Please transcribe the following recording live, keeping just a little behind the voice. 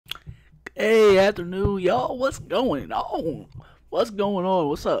Hey, afternoon, y'all. What's going on? What's going on?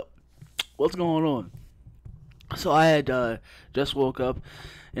 What's up? What's going on? So I had just woke up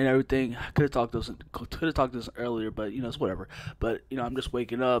and everything. I could have talked this earlier, but it's whatever. But I'm just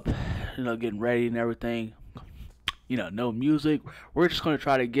waking up, getting ready and everything. No music. We're just gonna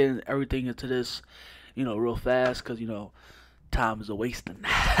try to get everything into this, real fast, cause time is a wasting.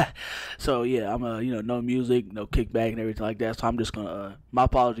 So yeah, I'm no music, no kickback and everything like that. So I'm just gonna. My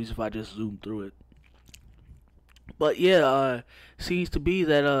apologies if I just zoom through it. But yeah, seems to be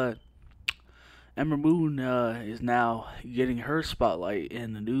that Ember Moon is now getting her spotlight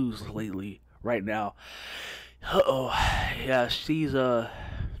in the news lately. Right now, oh, yeah, she's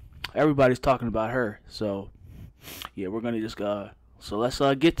everybody's talking about her. So yeah, we're gonna just so let's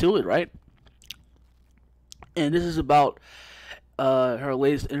get to it, right? And this is about her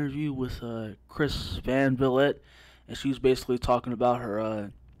latest interview with Chris Van Vliet, and she was basically talking about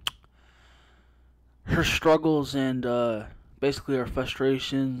her struggles and basically her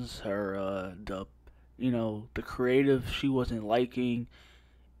frustrations, her the creative she wasn't liking,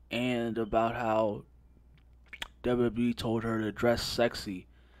 and about how WWE told her to dress sexy,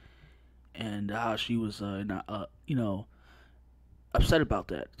 and how she was not, upset about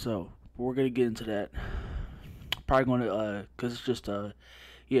that. So we're gonna get into that. Probably gonna cause it's just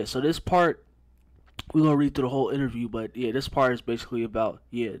yeah. So this part we're gonna read through the whole interview, but yeah, this part is basically about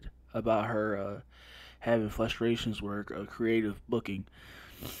her having frustrations with her creative booking.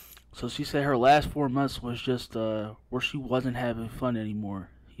 So she said her last 4 months was just where she wasn't having fun anymore.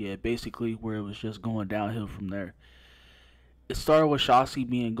 Yeah, basically where it was just going downhill from there. It started with Shotzi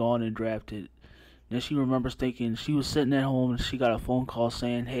being gone and drafted. Then she remembers thinking she was sitting at home and she got a phone call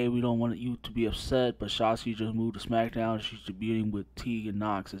saying, "Hey, we don't want you to be upset, but Shotzi just moved to SmackDown and she's debuting with Teague and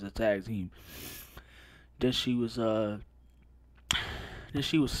Knox as a tag team." Then she was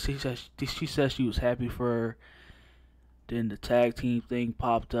she said she was happy for her. Then the tag team thing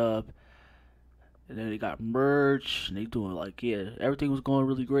popped up, and then they got merged, and they doing like, yeah, everything was going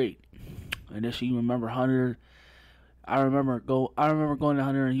really great. And then she remember Hunter. I remember going to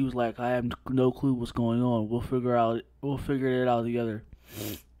Hunter, and he was like, "I have no clue what's going on. We'll figure it out together."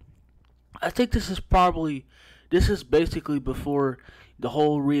 I think this is basically before the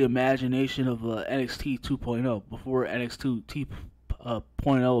whole reimagination of NXT 2.0, before NXT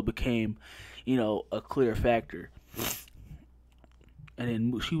 2.0 became, a clear factor. And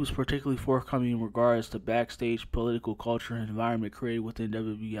then she was particularly forthcoming in regards to backstage political culture and environment created within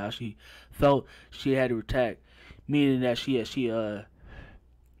WWE. How she felt she had to attack, meaning that she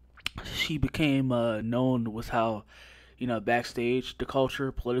became known with how backstage the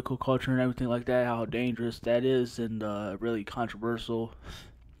culture, political culture, and everything like that. How dangerous that is, and really controversial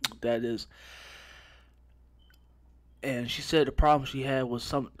that is. And she said the problem she had was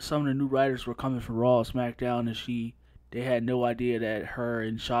some of the new writers were coming from Raw, SmackDown, and they had no idea that her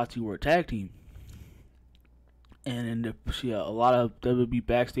and Shotzi were a tag team. And a lot of WWE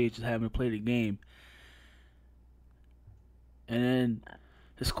backstage just haven't played the game. And then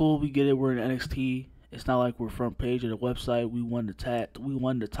it's cool, we get it. We're in NXT. It's not like we're front page of the website. We won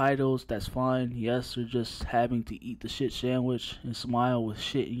the titles. That's fine. Yes, you're just having to eat the shit sandwich and smile with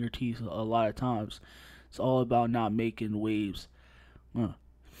shit in your teeth a lot of times. It's all about not making waves. Huh.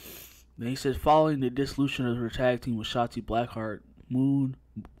 Then he said, following the dissolution of her tag team with Shotzi Blackheart, Moon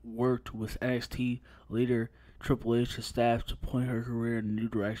worked with NXT leader Triple H's staff to point her career in a new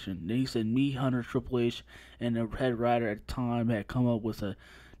direction. Then he said, me, Hunter, Triple H, and the head writer at the time had come up with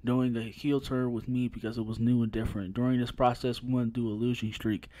doing a heel turn with me because it was new and different. During this process, we went through a losing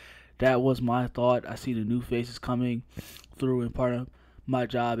streak. That was my thought. I see the new faces coming through, and part of my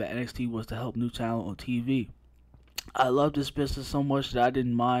job at NXT was to help new talent on TV. I love this business so much that I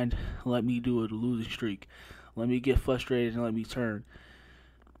didn't mind. Let me do a losing streak. Let me get frustrated and let me turn.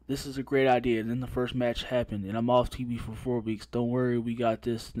 This is a great idea. And then the first match happened, and I'm off TV for 4 weeks. Don't worry, we got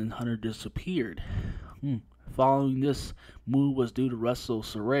this. And then Hunter disappeared. Following this, Moon was due to wrestle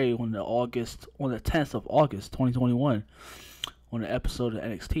Saray on the 10th of August, 2021, on an episode of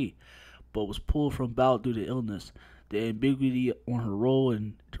NXT, but was pulled from bout due to illness. The ambiguity on her role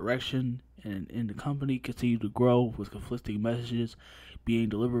and direction and in the company continued to grow, with conflicting messages being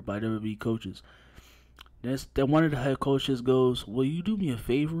delivered by WWE coaches. Then one of the head coaches goes, "Will you do me a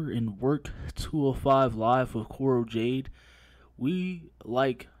favor and work 205 Live with Coral Jade? We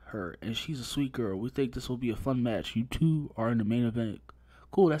like her, and she's a sweet girl. We think this will be a fun match. You two are in the main event."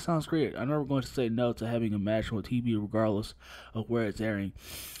 Cool, that sounds great. I'm never going to say no to having a match on TV regardless of where it's airing.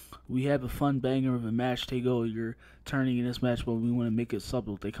 We have a fun banger of a match. Takeover, you're turning in this match, but we want to make it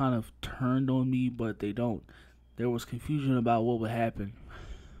subtle. They kind of turned on me, but they don't. There was confusion about what would happen.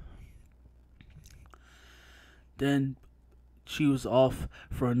 Then she was off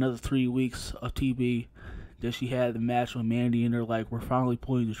for another 3 weeks of TB. Then she had the match with Mandy, and they're like, we're finally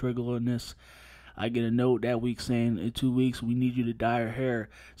pulling the trigger on this. I get a note that week saying, in 2 weeks, we need you to dye her hair.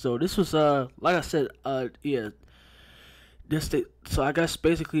 So this was, like I said, yeah. So I guess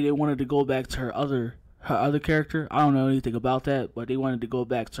basically they wanted to go back to her other character. I don't know anything about that, but they wanted to go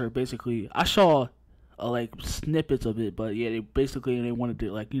back to her. Basically, I saw like snippets of it, but yeah, they wanted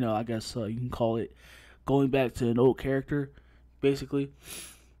to, like, I guess you can call it going back to an old character, basically.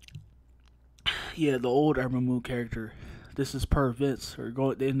 Yeah, the old Ember Moon character. This is per Vince.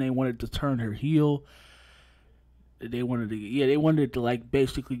 Then they wanted to turn her heel. They wanted to like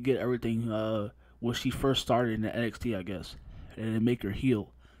basically get everything when she first started in the NXT, I guess, and then make her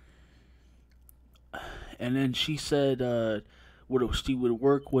heel. And then she said she would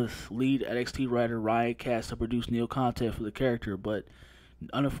work with lead NXT writer Ryan Cass to produce new content for the character, but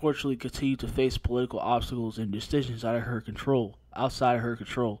unfortunately continued to face political obstacles and decisions outside of her control.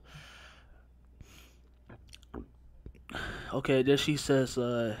 Okay, then she says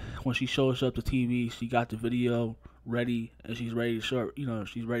when she shows up to TV, she got the video ready and she's ready to show,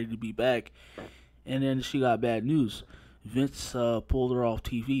 she's ready to be back. And then she got bad news. Vince pulled her off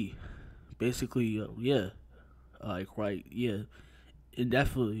TV. Basically,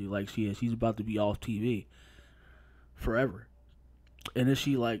 indefinitely. Like she's about to be off TV forever. And then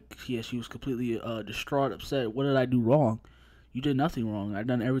she was completely distraught, upset. What did I do wrong? You did nothing wrong. I've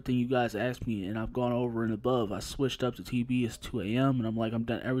done everything you guys asked me, and I've gone over and above. I switched up to TB. It's 2 a.m., and I'm like, I've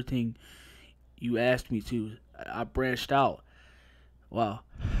done everything you asked me to. I branched out. Wow.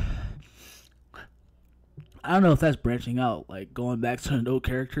 I don't know if that's branching out, like going back to an old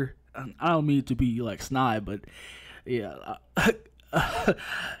character. I don't mean to be like snide, but yeah, I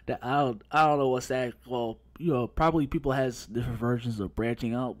don't know what's that. Well, probably people has different versions of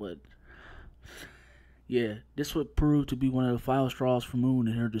branching out, but yeah, this would prove to be one of the final straws for Moon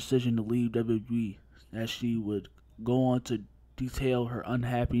in her decision to leave WWE, as she would go on to detail her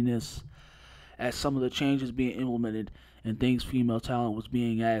unhappiness at some of the changes being implemented and things female talent was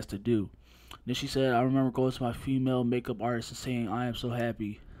being asked to do. Then she said, I remember going to my female makeup artist and saying, I am so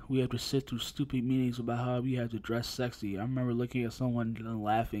happy. We have to sit through stupid meetings about how we have to dress sexy. I remember looking at someone and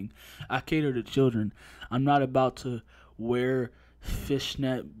laughing. I cater to children. I'm not about to wear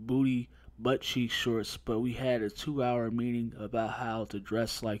fishnet booty butt cheek shorts, but we had a 2-hour meeting about how to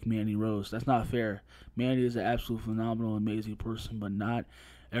dress like Mandy Rose. That's not fair. Mandy is an absolute phenomenal, amazing person, but not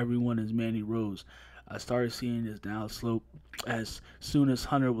everyone is Mandy Rose. I started seeing this downslope as soon as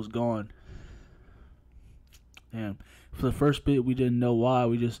Hunter was gone. And for the first bit, we didn't know why.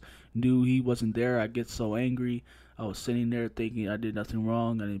 We just knew he wasn't there. I get so angry. I was sitting there thinking I did nothing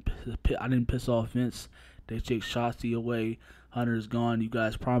wrong. I didn't piss off Vince. They take SHlT away. Hunter's gone. You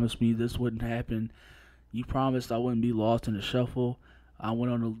guys promised me this wouldn't happen. You promised I wouldn't be lost in the shuffle. I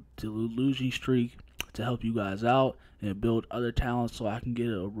went on a losing streak to help you guys out and build other talent so I can get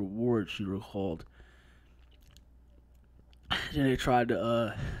a reward, she recalled. Then they tried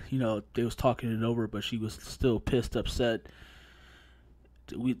to, they was talking it over, but she was still pissed, upset.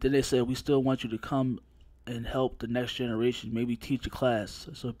 Then they said, we still want you to come and help the next generation, maybe teach a class.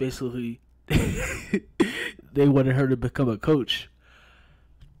 So basically, they wanted her to become a coach.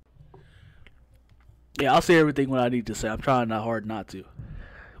 Yeah, I'll say everything what I need to say. I'm trying not hard not to.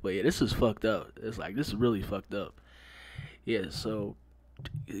 But yeah, this is fucked up. This is really fucked up. Yeah, so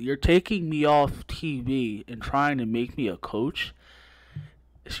you're taking me off TV and trying to make me a coach?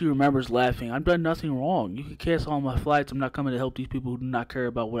 She remembers laughing. I've done nothing wrong. You can cancel all my flights. I'm not coming to help these people who do not care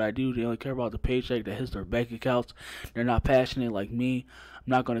about what I do. They only care about the paycheck that hits their bank accounts. They're not passionate like me.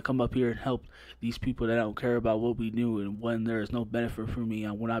 I'm not going to come up here and help these people that don't care about what we do and when there is no benefit for me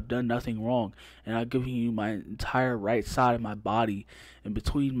and when I've done nothing wrong. And I've given you my entire right side of my body. And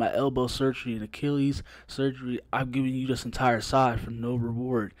between my elbow surgery and Achilles surgery, I've given you this entire side for no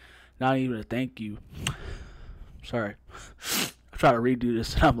reward. Not even a thank you. Sorry. I'm trying to redo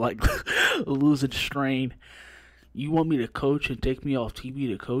this and I'm like losing strain. You want me to coach and take me off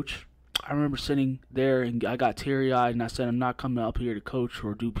TV to coach? I remember sitting there and I got teary-eyed and I said, I'm not coming up here to coach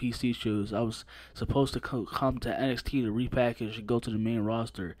or do PC shows. I was supposed to come to NXT to repackage and go to the main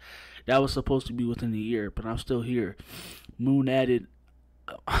roster. That was supposed to be within the year, but I'm still here. Moon added,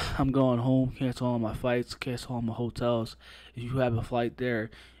 I'm going home, cancel all my flights, cancel all my hotels. If you have a flight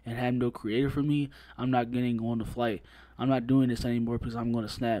there and have no creator for me, I'm not getting on the flight. I'm not doing this anymore because I'm going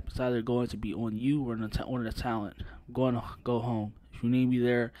to snap. It's either going to be on you or on the talent. I'm going to go home. If you need me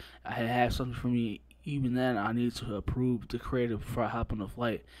there, I have something for me. Even then, I need to approve the creator before I hop on the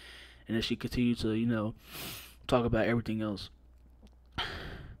flight. And then she continued to, talk about everything else.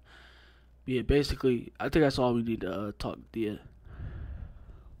 Yeah, basically, I think that's all we need to talk. Yeah.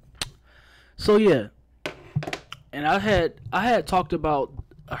 So yeah, and I had talked about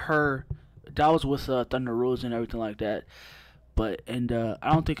her. That was with Thunder Rose and everything like that. But and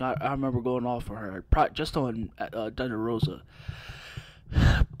I don't think I remember going off for her. Just on Thunder Rosa.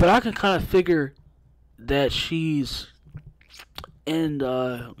 But I can kind of figure that she's in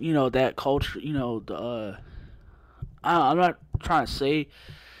that culture. I'm not trying to say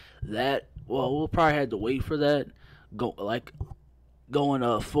that. Well, we'll probably have to wait for that.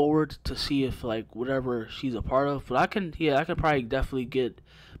 Going forward to see if like whatever she's a part of. But I can probably definitely get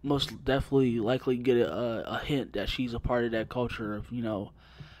most definitely likely get a hint that she's a part of that culture of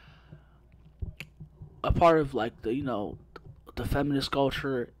a part of like the feminist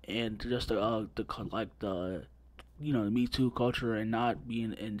culture and just the like the Me Too culture and not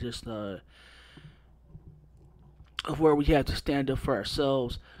being in just of where we have to stand up for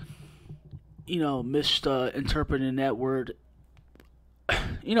ourselves. Misinterpreting that word.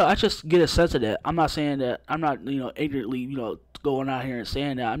 I just get a sense of that. I'm not saying that. I'm not ignorantly going out here and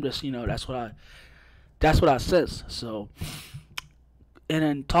saying that. I'm just that's what I sense. So, and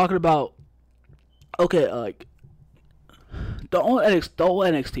then talking about like the old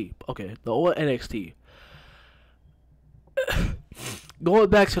NXT. Okay, the old NXT. Going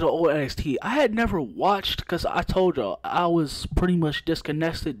back to the old NXT, I had never watched because I told y'all I was pretty much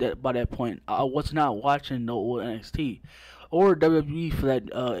disconnected by that point. I was not watching the old NXT or WWE for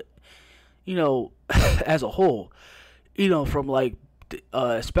that, as a whole. From like,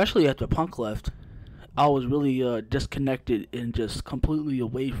 especially after Punk left, I was really disconnected and just completely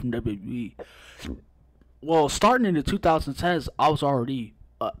away from WWE. Well, starting in the 2010s, I was already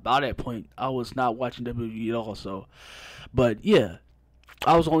by that point. I was not watching WWE at all. So, but yeah,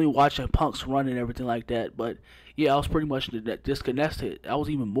 I was only watching Punk's run and everything like that. But yeah, I was pretty much disconnected. I was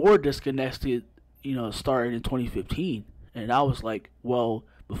even more disconnected, starting in 2015, and I was like, well,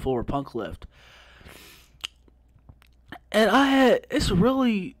 before Punk left. And it's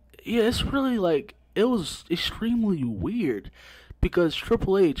really like, it was extremely weird because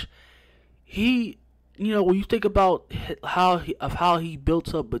Triple H, he, when you think about how he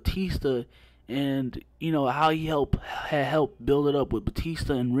built up Batista and, how he had helped build it up with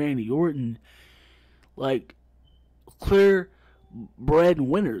Batista and Randy Orton, like, clear bred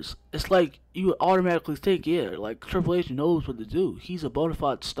winners. It's like you automatically think, yeah, like Triple H knows what to do. He's a bona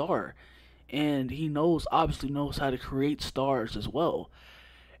fide star. And he obviously knows how to create stars as well.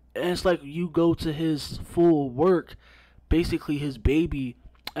 And it's like you go to his full work, basically his baby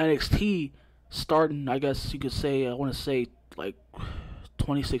NXT, starting, I guess you could say, I want to say like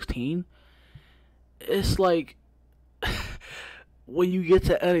 2016. It's like when you get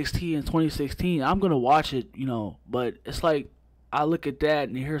to NXT in 2016, I'm gonna watch it, but it's like I look at that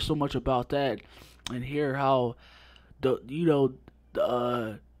and hear so much about that, and hear how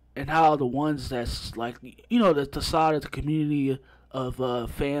and how the ones that's like the side of the community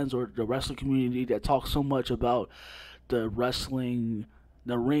of fans or the wrestling community that talk so much about the wrestling,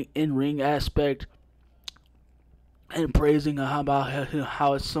 the ring aspect, and praising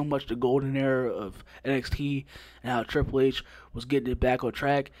how it's so much the golden era of NXT and how Triple H was getting it back on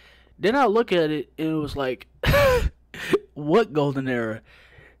track. Then I look at it and it was like, what golden era?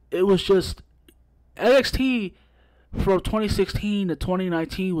 It was just NXT from 2016 to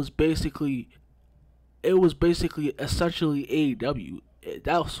 2019 was basically essentially AEW.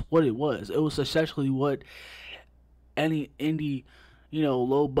 That was what it was. It was essentially what any indie,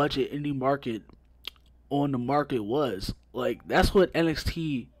 low budget indie market on the market was. Like, that's what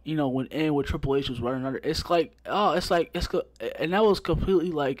NXT, when Triple H was running under. And that was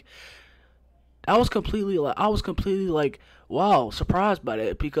completely like, I was completely like, wow, surprised by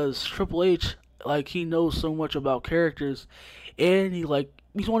that, because Triple H, like, he knows so much about characters, and he's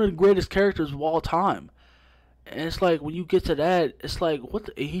one of the greatest characters of all time. And it's like, when you get to that, it's like,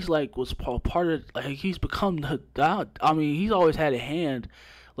 he's like, was part of, like, he's become I mean, he's always had a hand,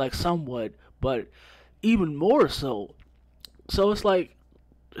 like, somewhat, but even more so. So it's like,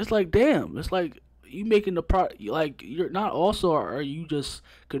 damn, it's like, you making the like, you're not also, are you just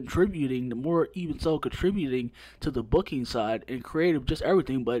contributing, the more even so contributing to the booking side and creative, just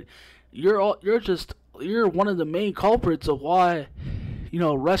everything, but you're one of the main culprits of why,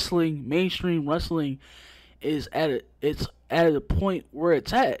 mainstream wrestling is at a point where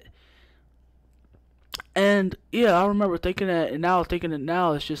it's at. And yeah, I remember thinking that, and now thinking it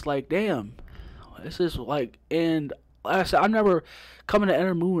now, it's just like, damn, it's just like, and like I said, I never coming to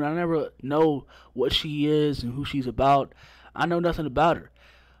Enter Moon, I never know what she is and who she's about. I know nothing about her,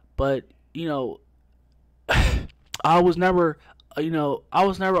 but I was never I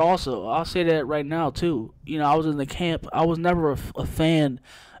was never also. I'll say that right now too. I was in the camp. I was never a fan.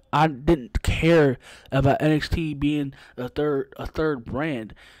 I didn't care about NXT being a third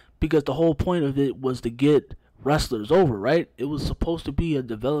brand because the whole point of it was to get wrestlers over, right? It was supposed to be a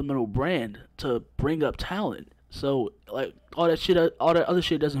developmental brand to bring up talent. So like all that other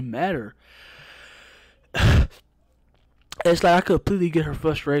shit doesn't matter. It's like I completely get her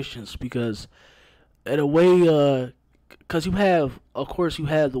frustrations because in a way, because of course, you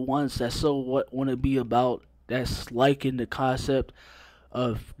have the ones that so what want to be about that's liking the concept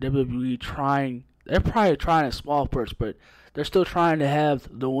of WWE trying. They're probably trying a small parts, but they're still trying to have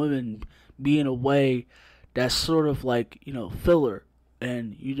the women be in a way that's sort of like filler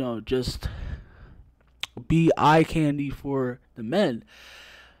and just be eye candy for the men.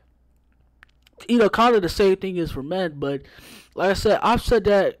 Kind of the same thing is for men, but like I said, I've said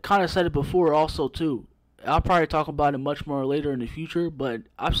it before also too. I'll probably talk about it much more later in the future, but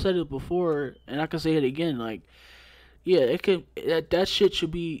I've said it before and I can say it again. Like, yeah, that shit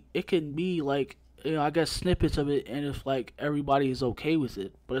should be. It can be like I guess snippets of it, and if like everybody is okay with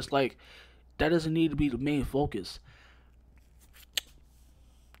it, but it's like that doesn't need to be the main focus.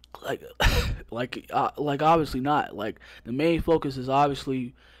 Like, like obviously not. Like the main focus is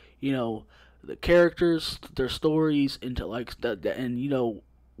obviously, you know, the characters, their stories, into like that, and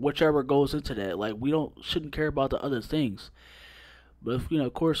whichever goes into that. Like we shouldn't care about the other things. But if,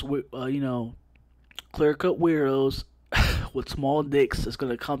 of course, we clear cut weirdos with small dicks is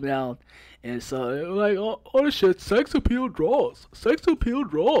gonna come down, and so like oh shit, sex appeal draws.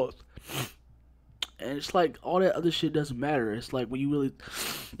 And it's like all that other shit doesn't matter. It's like when you really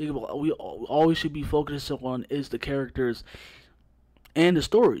think about, we always should be focusing on is the characters and the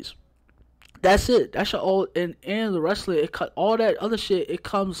stories. That's it. That's all. And the wrestling, it cut all that other shit. It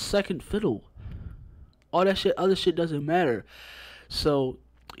comes second fiddle. All that shit, other shit doesn't matter. So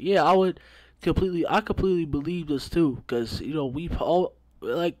yeah, I completely believe this too, because we all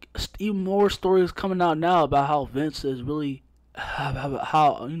like even more stories coming out now about how Vince is really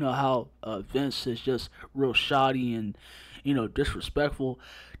how Vince is just real shoddy and disrespectful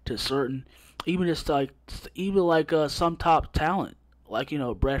to certain, even like some top talent like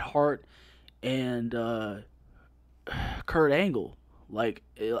Bret Hart and Kurt Angle. Like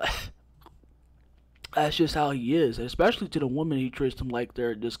that's just how he is, especially to the women. He treats them like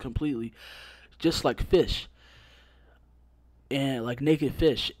they're just completely just like fish and like naked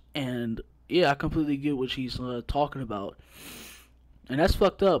fish. And yeah, I completely get what she's talking about. And that's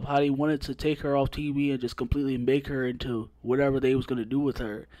fucked up how they wanted to take her off TV and just completely make her into whatever they was gonna do with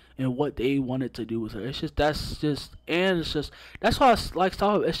her and what they wanted to do with her. That's why I like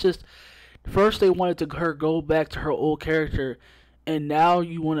talking. It's just first they wanted to her go back to her old character, and now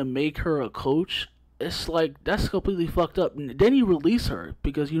you want to make her a coach. It's like that's completely fucked up. And then you release her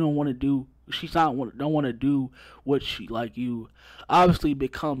because you don't want to do. She's not don't want to do what she like. You obviously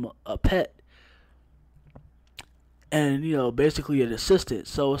become a pet and basically an assistant.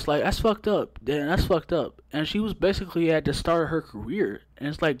 So it's like that's fucked up. Then that's fucked up. And she was basically at the start of her career, and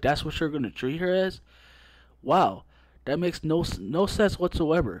it's like that's what you're gonna treat her as. Wow, that makes no sense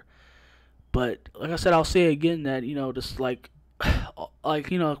whatsoever. But like I said, I'll say again that just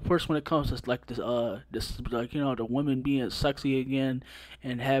of course when it comes to like this like the women being sexy again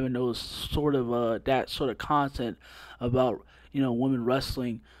and having those sort of that sort of content about women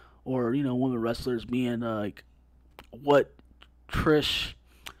wrestling or women wrestlers being what Trish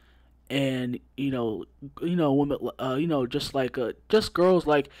and women just girls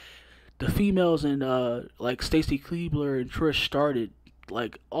like the females and like Stacy Keibler and Trish started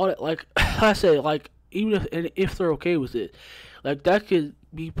like all that like I said like even if they're okay with it, like that could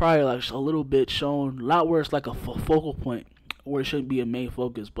be probably like a little bit shown, not where it's like a focal point where it shouldn't be a main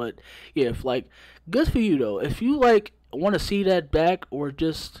focus. But yeah, if like good for you though, if you like want to see that back or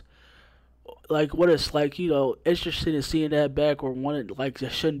just like what it's like interested in seeing that back or wanted like there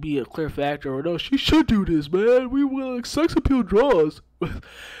shouldn't be a clear factor or no she should do this, man, we will like sex appeal draws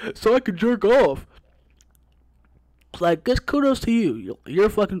so I can jerk off. Like, just kudos to you. You're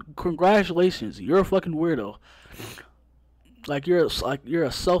fucking congratulations. You're a fucking weirdo. Like you're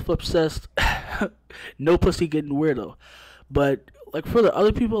a self-obsessed, no pussy getting weirdo. But like for the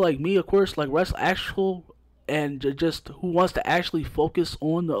other people like me, of course, like actual and just who wants to actually focus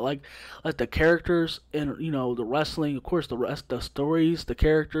on the like the characters and the wrestling. Of course, the stories, the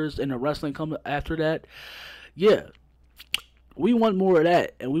characters, and the wrestling come after that. Yeah, we want more of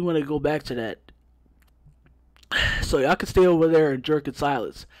that, and we want to go back to that. So y'all can stay over there and jerk in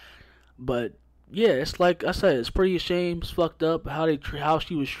silence. But yeah, it's like I said, it's pretty ashamed. It's fucked up how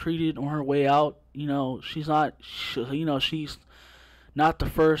she was treated on her way out. She's not. She's not the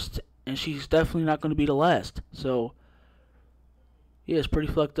first, and she's definitely not going to be the last. So yeah, it's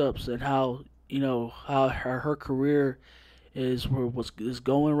pretty fucked up, and how how her career is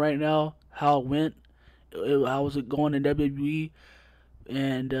going right now, how it went, how was it going in WWE,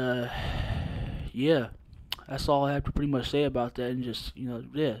 and yeah, that's all I have to pretty much say about that. And just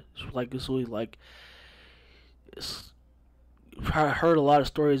yeah, it's really like I heard a lot of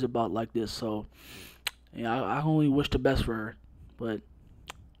stories about like this, so yeah, I only wish the best for her. But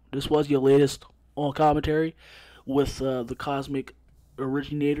this was your latest on commentary with the Cosmic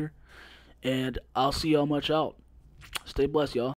Originator, and I'll see y'all much out. Stay blessed, y'all.